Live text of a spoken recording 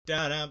What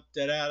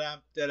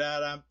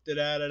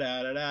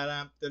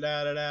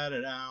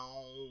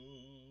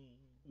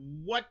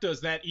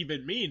does that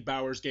even mean,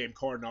 Bowers Game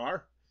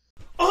Corner?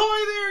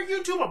 Ahoy there,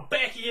 YouTube! I'm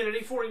back again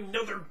today for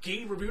another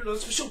game review, another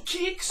special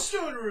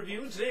Kickstarter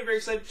review. And today I'm very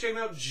excited to check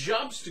out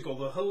Jobstacle,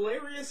 the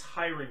hilarious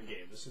hiring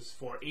game. This is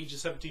for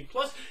ages 17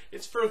 plus.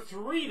 It's for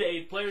 3 to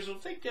 8 players. It'll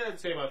take, I'd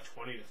say, about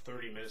 20 to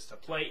 30 minutes to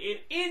play. And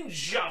in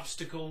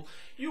Jobstacle,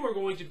 you are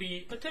going to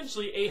be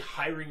potentially a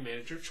hiring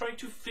manager trying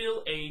to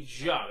fill a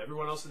job.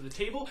 Everyone else at the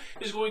table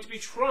is going to be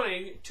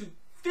trying to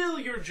fill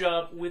your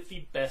job with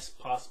the best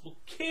possible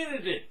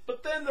candidate.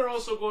 But then they're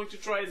also going to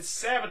try and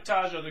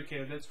sabotage other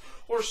candidates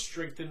or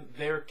strengthen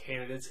their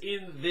candidates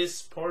in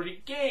this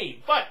party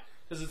game. But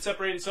does it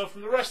separate itself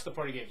from the rest of the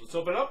party games? Let's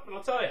open it up and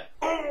I'll tell you.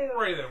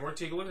 Alright then, we're going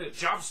to take a look at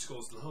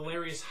Jobstacles, the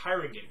hilarious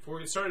hiring game. Before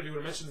we get started, I do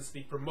want to mention this is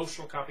the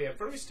promotional copy I have in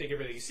front of me, so take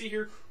everything you see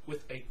here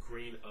with a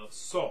grain of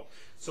salt.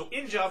 So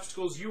in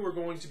Jobstacles, you are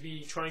going to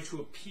be trying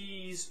to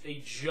appease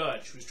a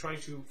judge who's trying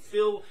to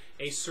fill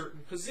a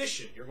certain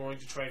position. You're going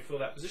to try and fill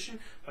that position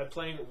by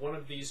playing one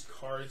of these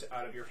cards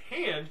out of your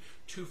hand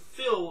to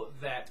fill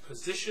that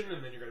position,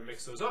 and then you're going to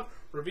mix those up,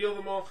 reveal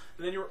them all,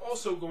 and then you're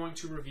also going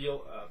to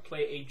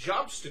play a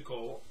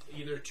Jobstacle,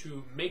 either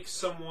to make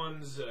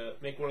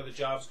make one of the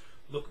jobs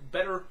look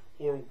better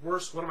or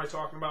worse. What am I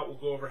talking about? We'll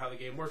go over how the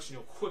game works, and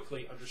you'll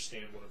quickly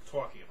understand what I'm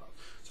talking about.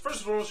 So first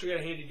and foremost, we got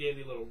a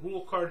handy-dandy little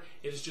rule card.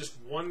 It is just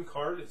one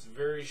card. It's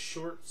very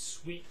short,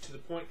 sweet, to the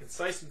point,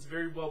 concise, and it's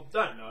very well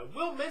done. Now, I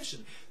will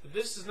mention that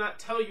this does not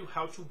tell you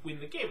how to win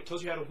the game. It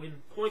tells you how to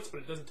win points, but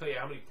it doesn't tell you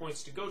how many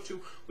points to go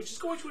to, which is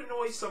going to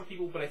annoy some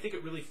people, but I think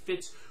it really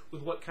fits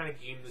with what kind of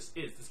game this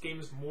is. This game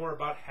is more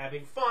about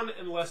having fun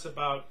and less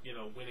about,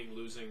 winning,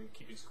 losing,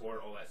 keeping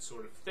score, all that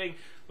sort of thing,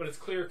 but it's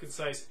clear,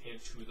 concise, and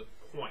to the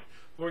point.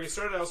 Before we get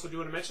started, I also do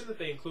want to mention that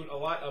they include a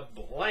lot of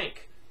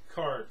blank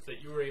cards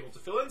that you are able to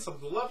fill in. Some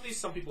people love these,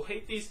 some people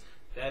hate these.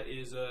 That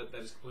is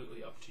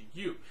completely up to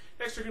you.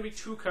 Next, there are going to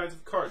be two kinds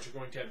of cards. You're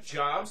going to have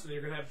jobs, and then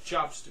you're going to have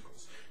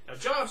Jobstacles. Now,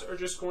 jobs are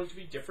just going to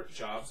be different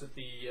jobs that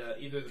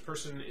either the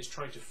person is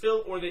trying to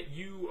fill or that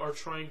you are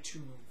trying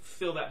to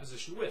fill that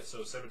position with.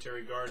 So,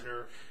 cemetery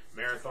gardener,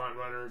 marathon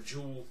runner,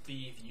 jewel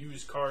thief,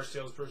 used car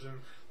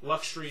salesperson,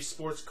 luxury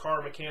sports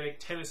car mechanic,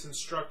 tennis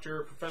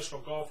instructor,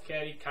 professional golf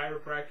caddy,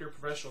 chiropractor,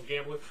 professional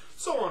gambler,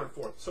 so on and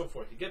so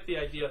forth. You get the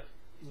idea.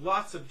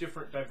 Lots of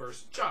different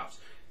diverse jobs.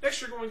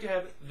 Next, you're going to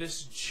have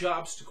this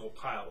Jobstacle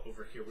pile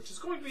over here, which is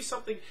going to be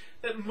something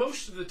that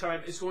most of the time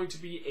is going to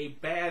be a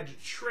bad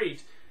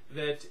trait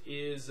that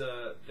is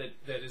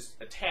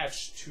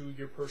attached to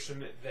your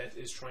person that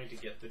is trying to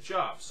get the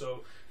job.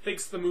 So,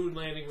 thinks the moon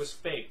landing was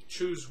fake,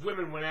 chews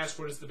women when asked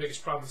what is the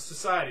biggest problem in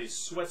society,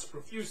 sweats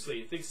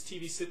profusely, thinks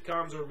TV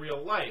sitcoms are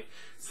real life,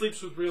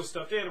 sleeps with real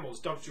stuffed animals,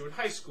 dumped you in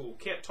high school,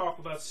 can't talk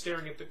without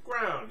staring at the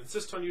ground,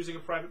 insists on using a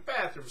private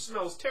bathroom,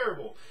 smells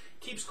terrible,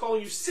 keeps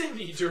calling you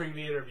Cindy during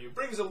the interview,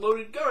 brings a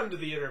loaded gun to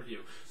the interview,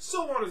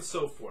 so on and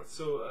so forth.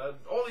 So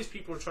all these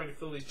people are trying to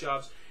fill these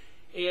jobs,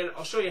 and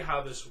I'll show you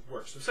how this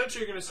works. So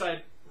essentially, you're going to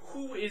decide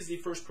who is the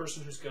first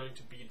person who's going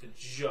to be the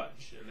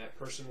judge, and that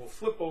person will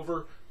flip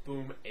over,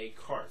 boom, a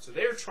card. So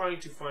they're trying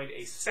to find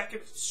a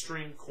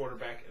second-string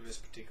quarterback in this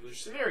particular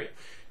scenario.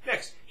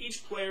 Next,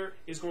 each player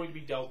is going to be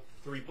dealt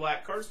 3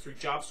 black cards, 3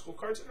 Jobstacle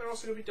cards, and they're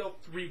also going to be dealt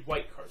 3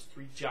 white cards,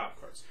 3 job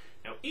cards.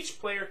 Now, each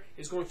player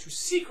is going to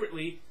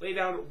secretly lay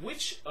down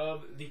which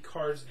of the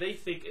cards they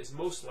think is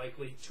most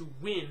likely to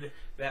win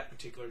that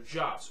particular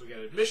job. So we got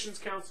an admissions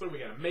counselor, we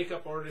got a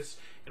makeup artist,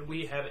 and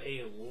we have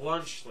a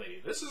lunch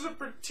lady. This is a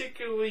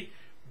particularly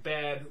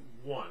bad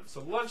one.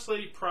 So lunch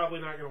lady, probably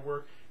not going to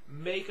work.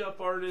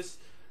 Makeup artist,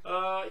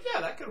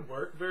 yeah, that could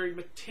work. Very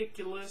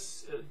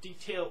meticulous,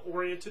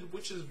 detail-oriented,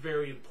 which is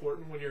very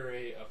important when you're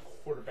a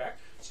quarterback.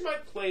 So you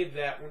might play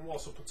that one. We'll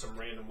also put some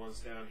random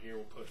ones down here.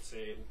 We'll play,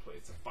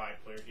 it's a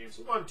 5-player game.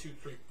 So 1, 2,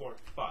 3, 4,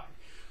 5.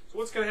 So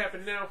what's going to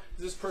happen now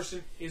is this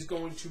person is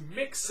going to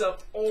mix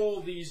up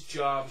all these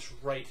jobs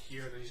right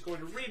here, and then he's going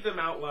to read them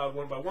out loud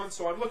one by one.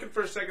 So I'm looking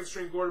for a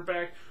second-string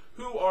quarterback.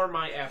 Who are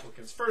my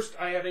applicants? First,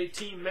 I have a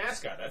team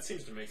mascot. That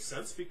seems to make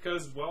sense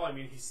because, well, I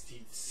mean, he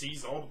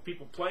sees all the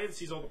people playing,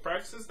 sees all the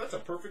practices. That's a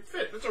perfect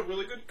fit. That's a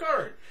really good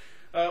card.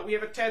 We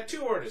have a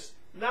tattoo artist.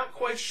 Not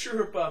quite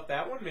sure about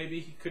that one.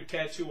 Maybe he could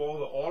tattoo all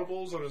the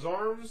audibles on his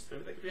arms.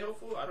 Maybe that could be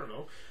helpful. I don't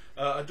know.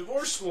 A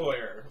divorce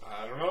lawyer.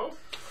 I don't know.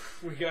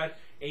 We got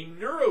a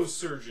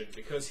neurosurgeon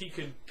because he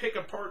can pick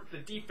apart the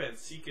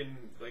defense. He can,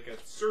 like a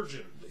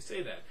surgeon, they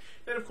say that.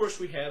 Then, of course,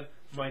 we have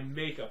my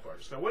makeup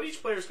artist. Now, what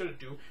each player is going to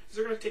do is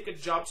they're going to take a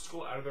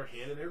Jobstacle out of their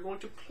hand and they're going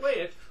to play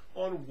it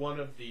on one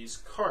of these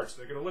cards.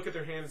 They're going to look at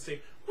their hand and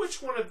say,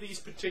 which one of these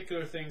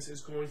particular things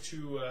is going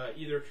to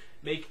either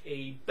make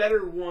a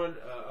better one,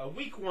 a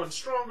weak one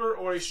stronger,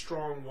 or a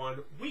strong one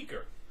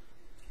weaker.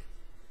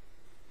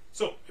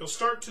 So, you'll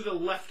start to the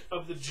left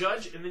of the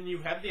judge, and then you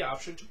have the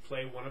option to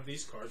play one of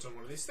these cards on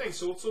one of these things.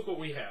 So let's look what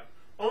we have.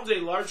 owns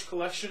a large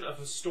collection of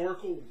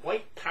historical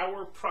white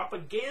power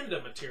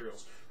propaganda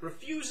materials,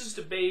 refuses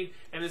to bathe,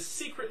 and is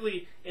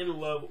secretly in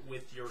love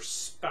with your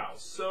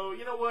spouse. So,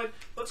 you know what?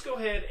 Let's go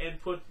ahead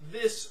and put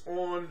this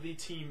on the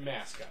team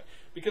mascot.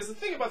 Because the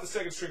thing about the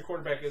second string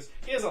quarterback is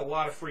he has a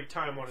lot of free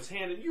time on his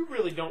hand, and you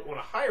really don't want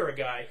to hire a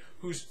guy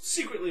who's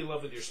secretly in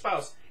love with your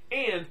spouse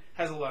and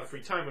has a lot of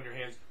free time on your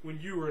hands when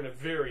you are in a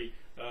very,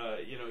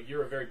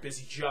 you're a very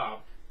busy job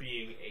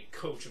being a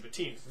coach of a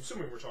team. So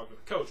assuming we're talking with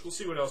a coach. We'll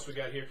see what else we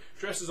got here.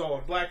 Dresses all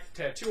in black,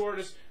 tattoo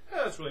artist.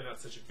 That's really not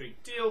such a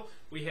big deal.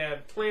 We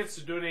have plans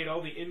to donate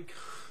all the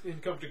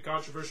income to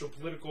controversial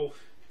political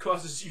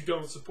causes you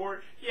don't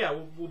support. Yeah,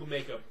 will the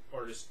makeup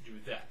artist do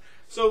that?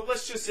 So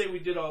let's just say we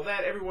did all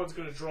that. Everyone's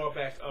going to draw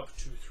back up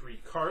to 3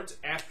 cards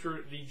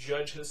after the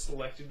judge has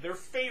selected their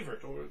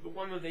favorite, or the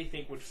one that they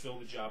think would fill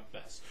the job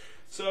best.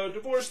 So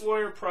divorce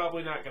lawyer,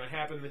 probably not going to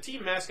happen. The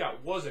team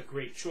mascot was a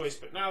great choice,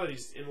 but now that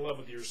he's in love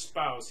with your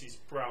spouse, he's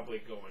probably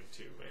going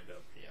to end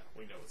up, yeah,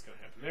 we know what's going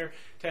to happen there.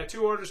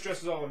 Tattoo artist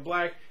dresses all in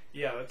black.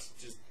 Yeah, that's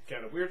just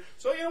kind of weird.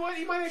 So, you know what?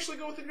 He might actually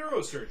go with a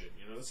neurosurgeon.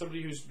 You know,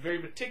 somebody who's very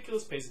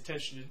meticulous, pays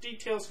attention to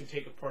details, can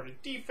take apart a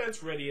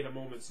defense, ready at a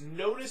moment's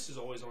notice, is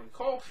always on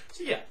call.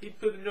 So, yeah, he'd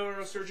put a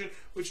neurosurgeon,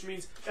 which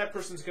means that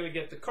person's going to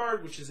get the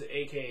card, which is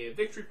aka a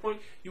victory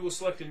point. You will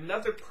select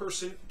another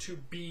person to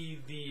be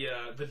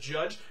the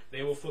judge.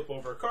 They will flip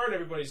over a card.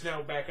 Everybody's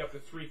now back up to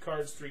 3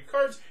 cards,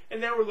 and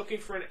now we're looking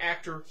for an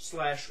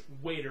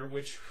actor/waiter,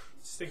 which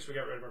stinks we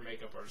got rid of our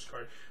makeup artist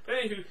card. But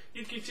anywho,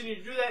 you continue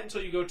to do that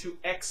until you go to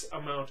X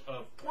amount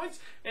of points,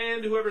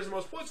 and whoever has the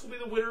most points will be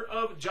the winner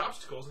of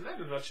Jobstacles. And that,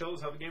 in a nutshell,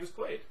 is how the game is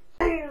played.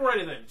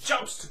 Alrighty then,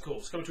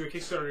 Jobstacles coming to a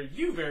Kickstarter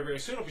review very, very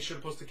soon. I'll be sure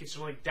to post the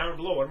Kickstarter link down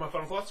below. What are my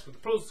final thoughts? With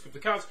the pros, let's give the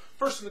cons.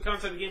 First, in the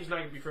cons side of the game is not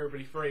going to be for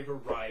everybody for a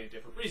variety of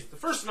different reasons. The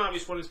first and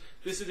obvious one is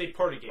this is a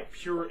party game,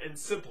 pure and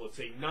simple. It's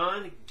a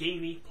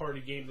non-gamey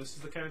party game. This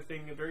is the kind of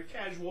thing, very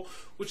casual,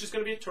 which is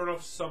going to be a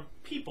turn-off to some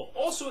people.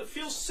 Also, it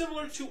feels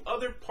similar to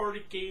other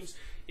party games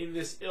in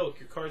this ilk.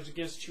 Your Cards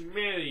Against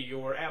Humanity,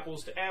 your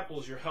Apples to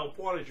Apples, your Help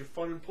Wanted, your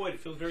Fun Employed. It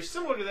feels very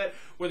similar to that,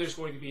 where there's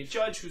going to be a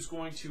judge who's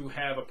going to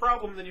have a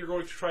problem, then you're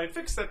going to try and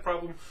fix that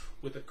problem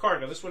with a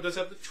card. Now, this one does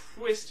have the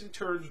twists and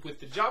turns with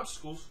the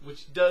Jobstacles,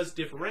 which does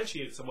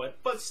differentiate it somewhat,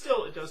 but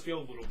still, it does feel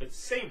a little bit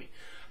samey.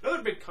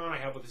 Another big con I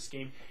have with this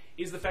game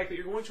is the fact that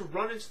you're going to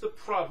run into the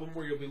problem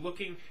where you'll be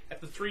looking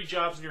at the 3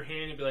 jobs in your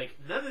hand and be like,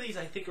 none of these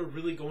I think are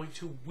really going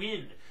to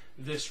win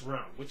this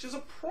round, which is a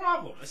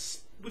problem,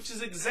 which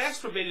is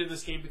exacerbated in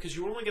this game because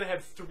you're only going to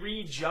have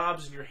 3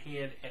 jobs in your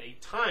hand at a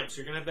time. So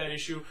you're going to have that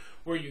issue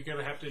where you're going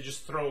to have to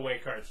just throw away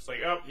cards. It's like,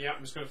 oh, yeah,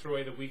 I'm just going to throw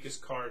away the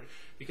weakest card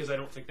because I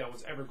don't think that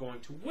one's ever going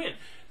to win.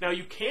 Now,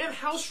 you can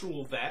house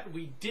rule that.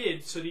 We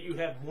did so that you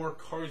have more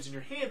cards in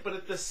your hand, but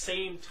at the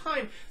same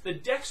time, the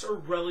decks are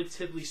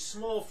relatively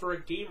small for a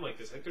game like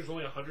this. I think there's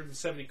only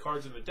 170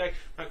 cards in the deck.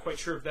 Not quite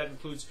sure if that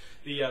includes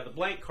the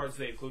blank cards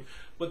they include,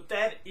 but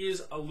that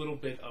is a little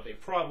bit of a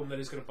problem that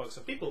is going to bug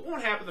some people. It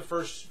won't happen the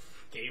first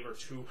game or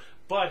 2,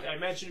 but I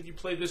imagine if you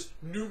play this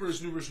numerous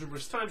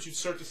times, you'd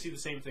start to see the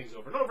same things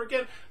over and over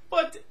again.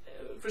 But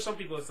for some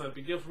people, it's not a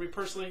big deal. For me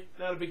personally,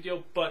 not a big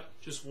deal, but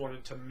just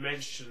wanted to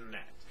mention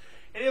that.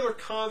 Any other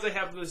cons I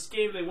have with this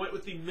game? They went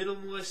with the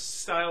minimalist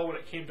style when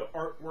it came to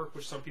artwork,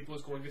 which some people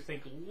is going to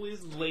think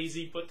is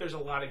lazy, but there's a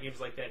lot of games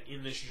like that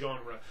in this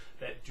genre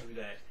that do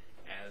that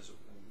as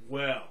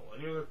well.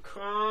 Any other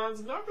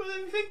cons? Not really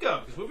anything to think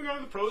of. Because moving on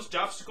to the pros,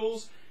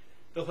 Jobstacles,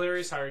 the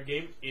hilarious hiring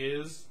game,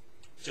 is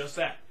just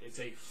that. It's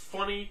a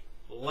funny,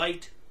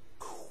 light,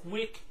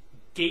 quick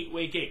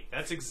gateway game.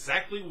 That's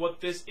exactly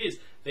what this is.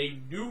 They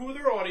knew who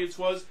their audience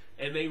was,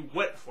 and they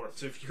went for it.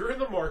 So if you're in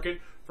the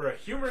market for a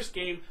humorous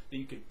game that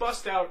you can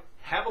bust out,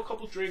 have a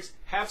couple drinks,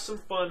 have some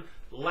fun,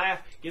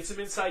 laugh, get some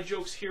inside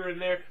jokes here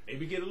and there,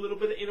 maybe get a little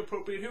bit of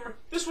inappropriate humor,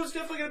 this one's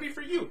definitely going to be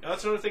for you. Now,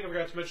 that's another thing I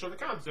forgot to mention on the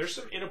cons. There's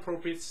some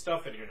inappropriate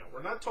stuff in here now.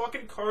 We're not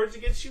talking Cards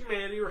Against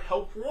Humanity or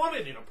Help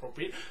Wanted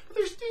inappropriate, but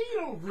there's,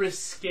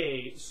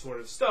 risque sort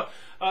of stuff.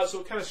 So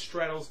it kind of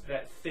straddles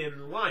that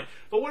thin line.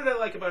 But what did I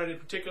like about it in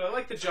particular? I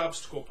like the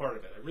Jobstacle part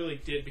of it. I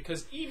really did,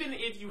 because even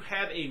if you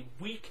have a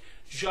weak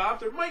job,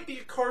 there might be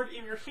a card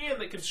in your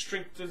hand that can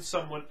strengthen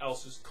someone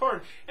else's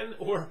card,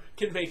 or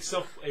can make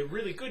a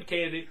really good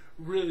candidate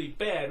really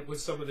bad with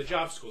some of the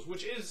Jobstacles,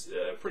 which is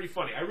pretty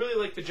funny. I really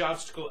like the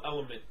Jobstacle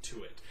element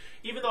to it.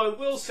 Even though I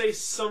will say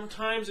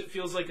sometimes it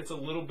feels like it's a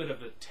little bit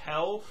of a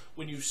tell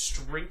when you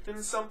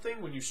strengthen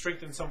something, when you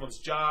strengthen someone's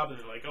job and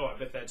they're like, oh, I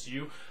bet that's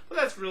you. But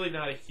that's really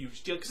not a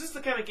huge deal, because this is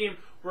the kind of game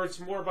where it's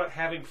more about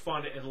having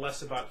fun and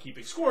less about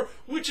keeping score,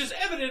 which is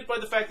evident by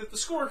the fact that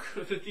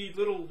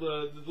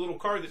the little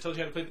card that tells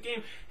you how to play the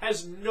game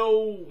has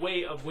no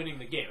way of winning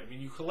the game. I mean,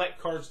 you collect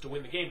cards to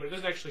win the game, but it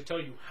doesn't actually tell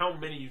you how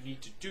many you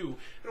need to do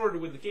in order to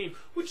win the game,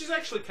 which is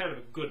actually kind of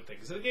a good thing.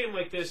 Because in a game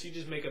like this, you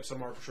just make up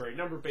some arbitrary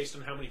number based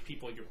on how many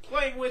people you're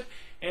playing with,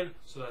 and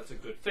so that's a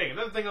good thing.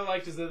 Another thing I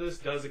liked is that this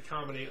does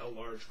accommodate a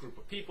large group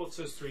of people. It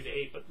says 3 to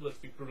 8, but let's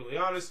be brutally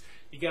honest,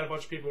 you got a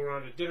bunch of people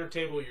around a dinner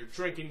table, you're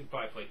drinking, you can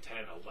probably play 10,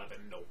 11,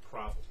 no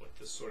problem with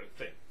this sort of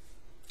thing.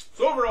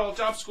 So overall,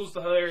 Jobstacles,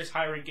 the hilarious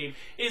hiring game,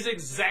 is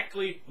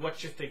exactly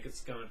what you think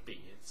it's going to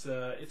be. It's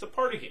a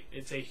party game.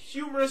 It's a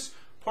humorous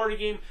party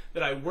game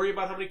that I worry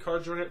about how many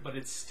cards are in it, but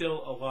it's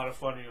still a lot of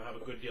fun, and you'll have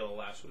a good deal of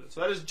laughs with it.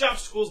 So that is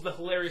Jobstacles, the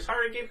hilarious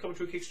hiring game, coming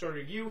to a Kickstarter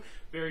review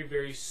very,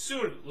 very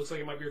soon. It looks like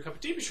it might be your cup of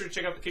tea. Be sure to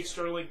check out the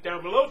Kickstarter link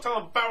down below. Tell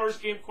them Bowers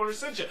Game Corner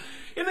sent you.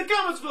 In the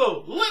comments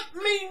below, let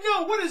me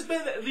know what has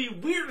been the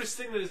weirdest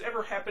thing that has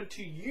ever happened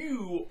to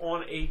you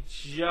on a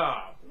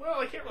job.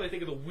 Well, I can't really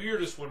think of the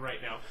weirdest one right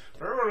now,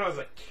 but I remember when I was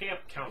a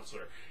camp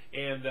counselor,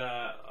 and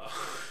I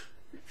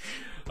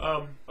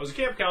was a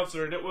camp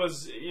counselor, and it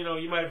was, you know,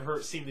 you might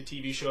have seen the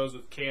TV shows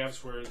with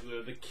camps where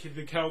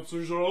the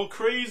counselors are all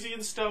crazy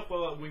and stuff.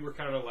 Well, we were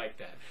kind of like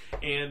that.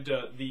 And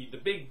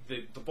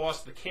the boss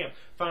of the camp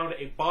found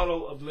a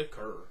bottle of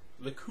liqueur,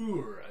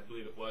 I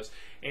believe it was,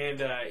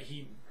 and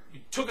he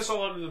took us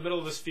all out into the middle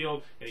of this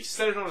field, and he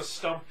set it on a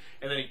stump,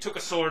 and then he took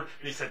a sword,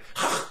 and he said,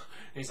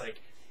 and he's like,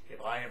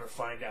 if I ever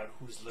find out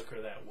whose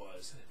liquor that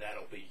was,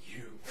 that'll be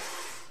you.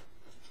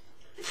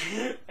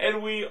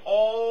 And we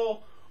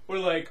all were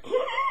like,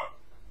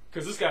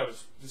 because this guy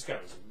was a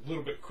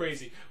little bit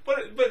crazy,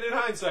 but in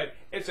hindsight,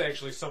 it's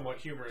actually somewhat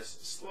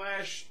humorous /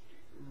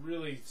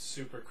 really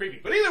super creepy.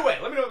 But either way,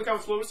 let me know in the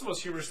comments below what's the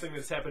most humorous thing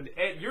that's happened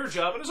at your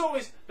job. And as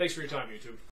always, thanks for your time, YouTube.